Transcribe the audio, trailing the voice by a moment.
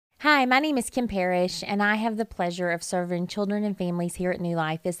Hi, my name is Kim Parrish, and I have the pleasure of serving children and families here at New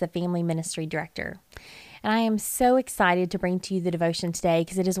Life as the Family Ministry Director. And I am so excited to bring to you the devotion today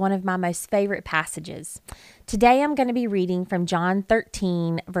because it is one of my most favorite passages. Today I'm going to be reading from John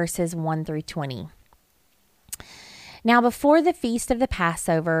 13, verses 1 through 20. Now, before the feast of the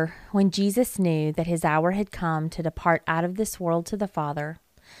Passover, when Jesus knew that his hour had come to depart out of this world to the Father,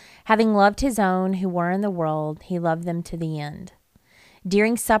 having loved his own who were in the world, he loved them to the end.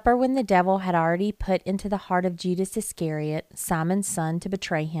 During supper, when the devil had already put into the heart of Judas Iscariot, Simon's son, to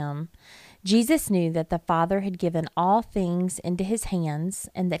betray him, Jesus knew that the Father had given all things into his hands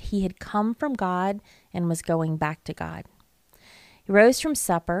and that he had come from God and was going back to God. He rose from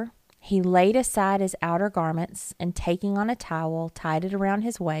supper. He laid aside his outer garments and, taking on a towel, tied it around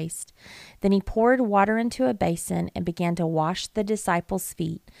his waist. Then he poured water into a basin and began to wash the disciples'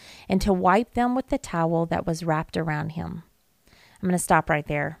 feet and to wipe them with the towel that was wrapped around him. I'm going to stop right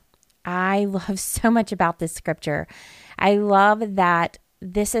there. I love so much about this scripture. I love that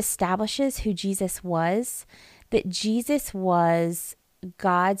this establishes who Jesus was, that Jesus was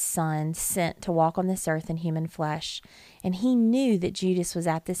God's Son sent to walk on this earth in human flesh. And he knew that Judas was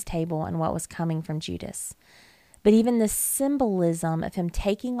at this table and what was coming from Judas. But even the symbolism of him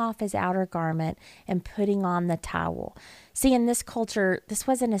taking off his outer garment and putting on the towel. See, in this culture, this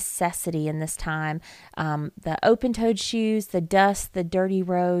was a necessity in this time. The open-toed shoes, the dust, the dirty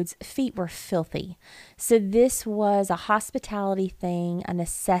roads, feet were filthy. So this was a hospitality thing, a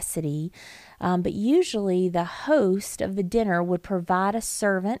necessity. But usually the host of the dinner would provide a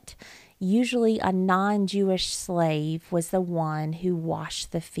servant. Usually a non-Jewish slave was the one who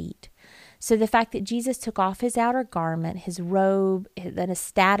washed the feet. So the fact that Jesus took off his outer garment, his robe, a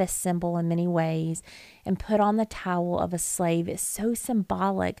status symbol in many ways, and put on the towel of a slave is so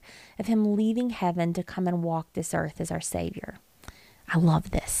symbolic of him leaving heaven to come and walk this earth as our Savior. I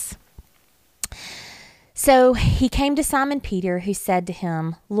love this. So he came to Simon Peter, who said to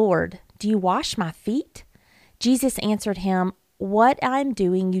him, "Lord, do you wash my feet?" Jesus answered him, "What I am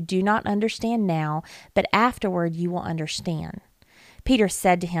doing you do not understand now, but afterward you will understand." Peter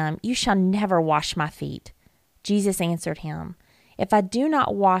said to him, "You shall never wash my feet." Jesus answered him, "If I do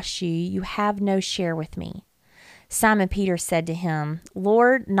not wash you, you have no share with me." Simon Peter said to him,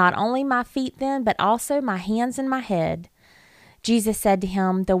 "Lord, not only my feet then, but also my hands and my head." Jesus said to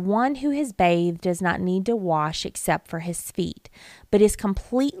him, "The one who has bathed does not need to wash except for his feet, but is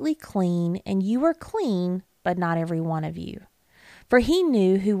completely clean, and you are clean, but not every one of you." For he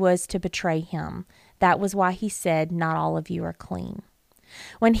knew who was to betray him. That was why he said, "Not all of you are clean."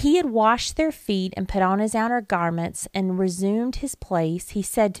 When he had washed their feet and put on his outer garments and resumed his place, he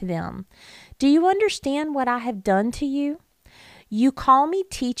said to them, "Do you understand what I have done to you? You call me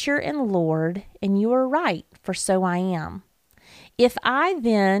teacher and Lord, and you are right, for so I am. If I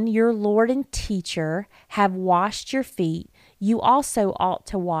then, your Lord and teacher, have washed your feet, you also ought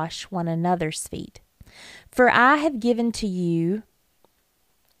to wash one another's feet. For I have given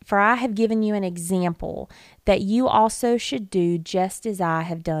you an example that you also should do just as I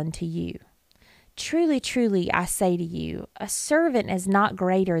have done to you. Truly, truly, I say to you, a servant is not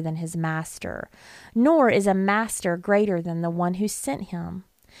greater than his master, nor is a master greater than the one who sent him.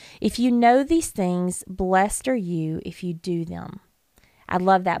 If you know these things, blessed are you if you do them." I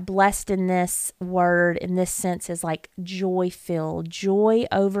love that. Blessed in this word, in this sense, is like joy-filled, joy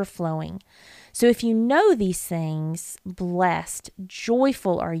overflowing. So if you know these things, blessed,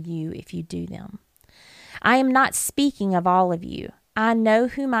 joyful are you if you do them. I am not speaking of all of you. I know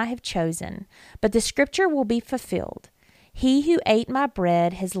whom I have chosen, but the scripture will be fulfilled. He who ate my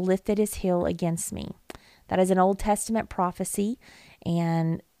bread has lifted his heel against me. That is an Old Testament prophecy,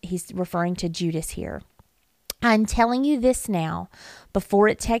 and he's referring to Judas here. I'm telling you this now, before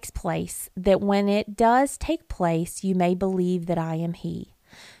it takes place, that when it does take place, you may believe that I am he.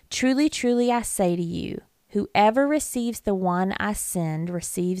 Truly, truly, I say to you, whoever receives the one I send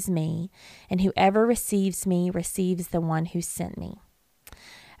receives me, and whoever receives me receives the one who sent me.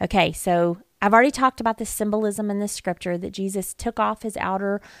 Okay, so I've already talked about the symbolism in this scripture that Jesus took off his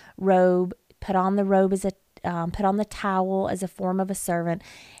outer robe, put on the towel as a form of a servant,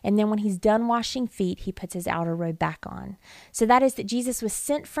 and then when he's done washing feet, he puts his outer robe back on. So that is that Jesus was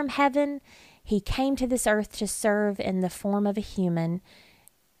sent from heaven. He came to this earth to serve in the form of a human,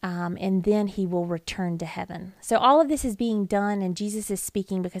 and then he will return to heaven. So all of this is being done, and Jesus is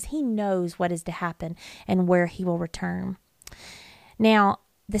speaking because he knows what is to happen and where he will return. Now,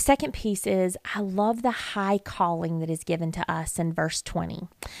 the second piece is, I love the high calling that is given to us in verse 20,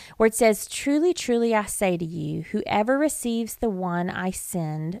 where it says, "Truly, truly, I say to you, whoever receives the one I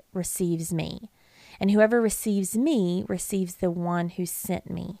send receives me, and whoever receives me receives the one who sent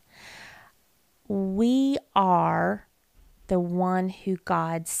me. We are the one who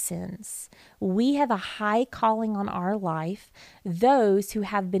God sends. We have a high calling on our life, those who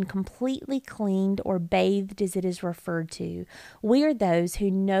have been completely cleaned or bathed as it is referred to. We are those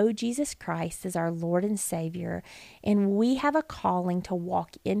who know Jesus Christ as our Lord and Savior, and we have a calling to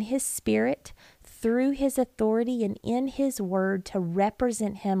walk in His Spirit, through His authority, and in His Word to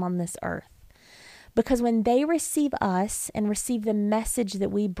represent Him on this earth. Because when they receive us and receive the message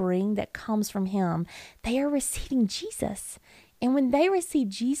that we bring that comes from Him, they are receiving Jesus. And when they receive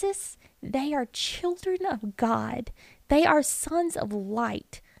Jesus, they are children of God. They are sons of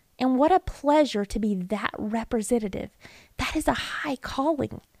light. And what a pleasure to be that representative. That is a high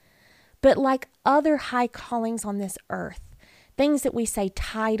calling. But like other high callings on this earth, things that we say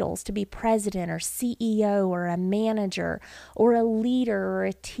titles, to be president or CEO or a manager or a leader or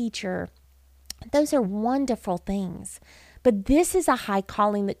a teacher, those are wonderful things. But this is a high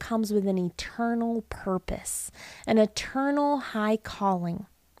calling that comes with an eternal purpose, an eternal high calling.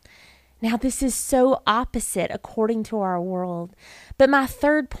 Now, this is so opposite according to our world. But my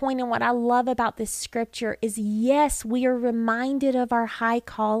third point and what I love about this scripture is, yes, we are reminded of our high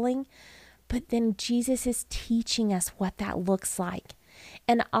calling, but then Jesus is teaching us what that looks like.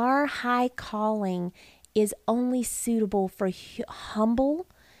 And our high calling is only suitable for humble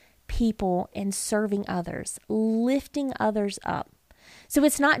people and serving others, lifting others up. So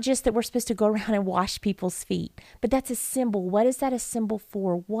it's not just that we're supposed to go around and wash people's feet, but that's a symbol. What is that a symbol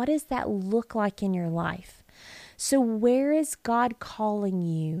for? What does that look like in your life? So where is God calling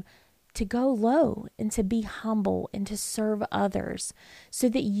you to go low and to be humble and to serve others so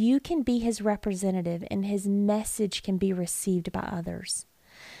that you can be His representative and His message can be received by others?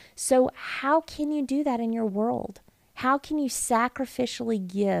 So how can you do that in your world? How can you sacrificially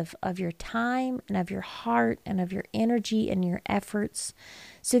give of your time and of your heart and of your energy and your efforts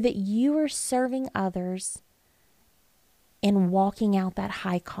so that you are serving others and walking out that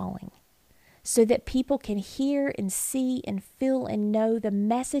high calling, so that people can hear and see and feel and know the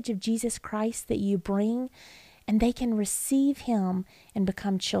message of Jesus Christ that you bring, and they can receive Him and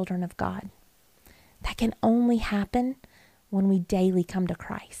become children of God? That can only happen when we daily come to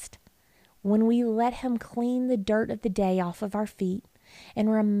Christ. When we let Him clean the dirt of the day off of our feet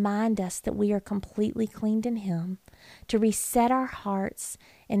and remind us that we are completely cleaned in Him, to reset our hearts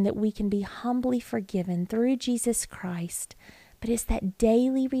and that we can be humbly forgiven through Jesus Christ. But it's that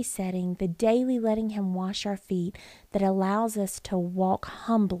daily resetting, the daily letting Him wash our feet that allows us to walk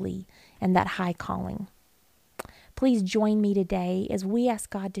humbly in that high calling. Please join me today as we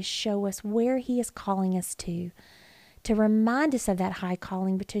ask God to show us where He is calling us to remind us of that high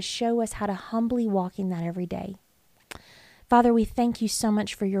calling, but to show us how to humbly walk in that every day. Father, we thank You so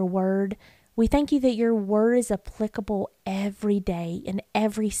much for Your word. We thank You that Your word is applicable every day in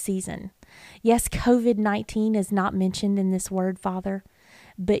every season. Yes, COVID-19 is not mentioned in this word, Father,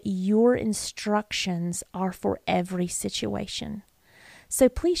 but Your instructions are for every situation. So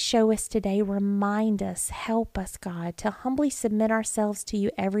please show us today, remind us, help us, God, to humbly submit ourselves to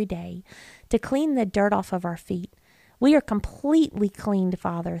You every day, to clean the dirt off of our feet. We are completely cleaned,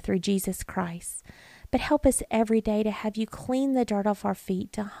 Father, through Jesus Christ. But help us every day to have You clean the dirt off our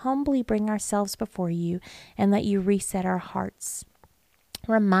feet, to humbly bring ourselves before You and let You reset our hearts.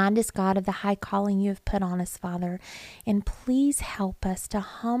 Remind us, God, of the high calling You have put on us, Father. And please help us to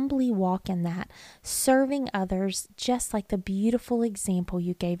humbly walk in that, serving others just like the beautiful example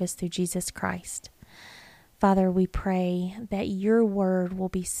You gave us through Jesus Christ. Father, we pray that Your word will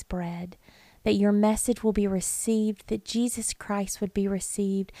be spread, that Your message will be received, that Jesus Christ would be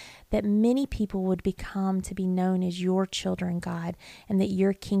received, that many people would become to be known as Your children, God, and that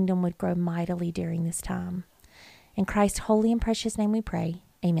Your kingdom would grow mightily during this time. In Christ's holy and precious name we pray.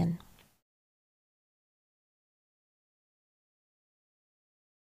 Amen.